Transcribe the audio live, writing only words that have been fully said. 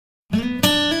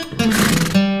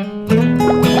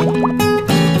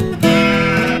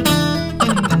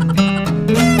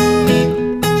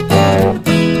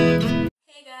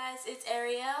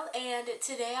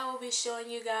be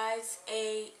showing you guys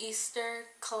a Easter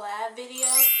collab video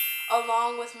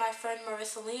along with my friend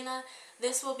Marissa Lena.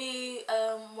 This will be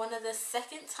one of the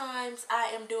second times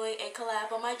I am doing a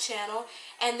collab on my channel,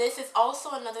 and this is also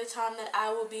another time that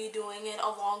I will be doing it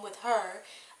along with her.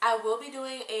 I will be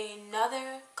doing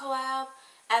another collab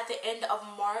at the end of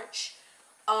March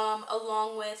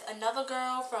along with another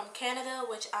girl from Canada,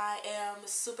 which I am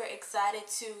super excited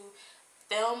to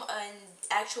film and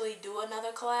actually do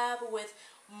another collab with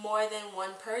more than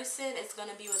one person. It's going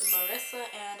to be with Marissa,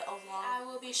 and along I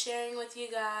will be sharing with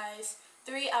you guys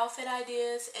 3 outfit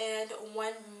ideas and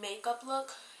 1 makeup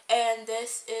look. And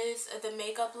this is the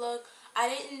makeup look. I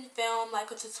didn't film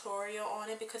like a tutorial on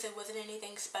it because it wasn't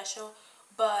anything special,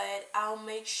 but I'll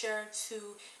make sure to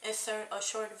insert a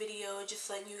short video just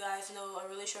letting you guys know, a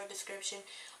really short description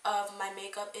of my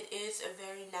makeup. It is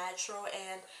very natural,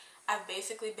 and I've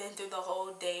basically been through the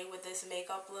whole day with this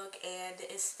makeup look and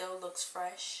it still looks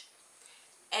fresh.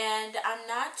 And I'm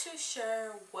not too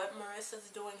sure what Marissa's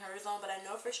doing hers on, but I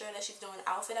know for sure that she's doing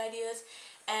outfit ideas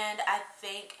and I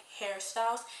think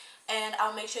hairstyles. And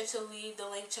I'll make sure to leave the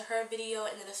link to her video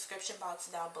in the description box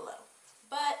down below.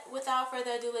 But without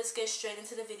further ado, let's get straight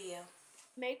into the video.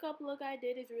 Makeup look I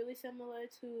did is really similar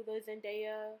to the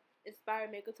Zendaya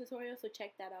inspired makeup tutorial, so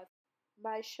check that out.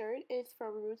 My shirt is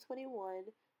from Rue 21,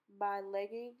 my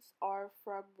leggings are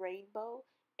from Rainbow,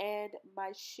 and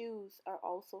my shoes are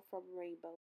also from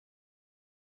Rainbow.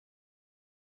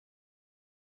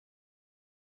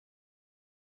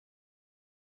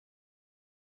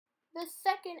 The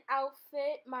second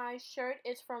outfit, my shirt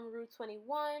is from Rue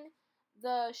 21.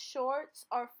 The shorts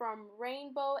are from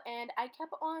Rainbow, and I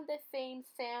kept on the same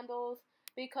sandals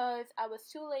because I was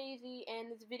too lazy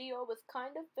and this video was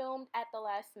kind of filmed at the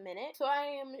last minute. So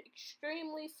I am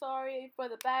extremely sorry for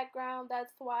the background.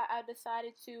 That's why I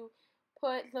decided to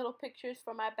put little pictures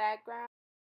for my background.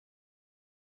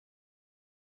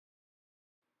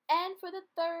 And for the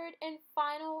third and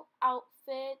final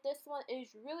outfit, this one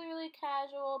is really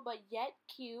casual but yet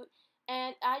cute.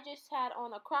 And I just had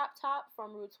on a crop top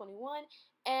from Rue 21,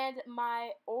 and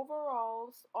my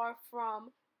overalls are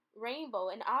from Rainbow.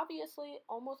 And obviously,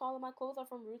 almost all of my clothes are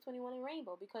from Rue 21 and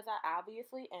Rainbow because I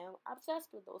obviously am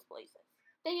obsessed with those places.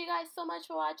 Thank you guys so much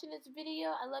for watching this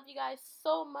video. I love you guys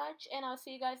so much, and I'll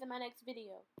see you guys in my next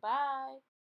video. Bye!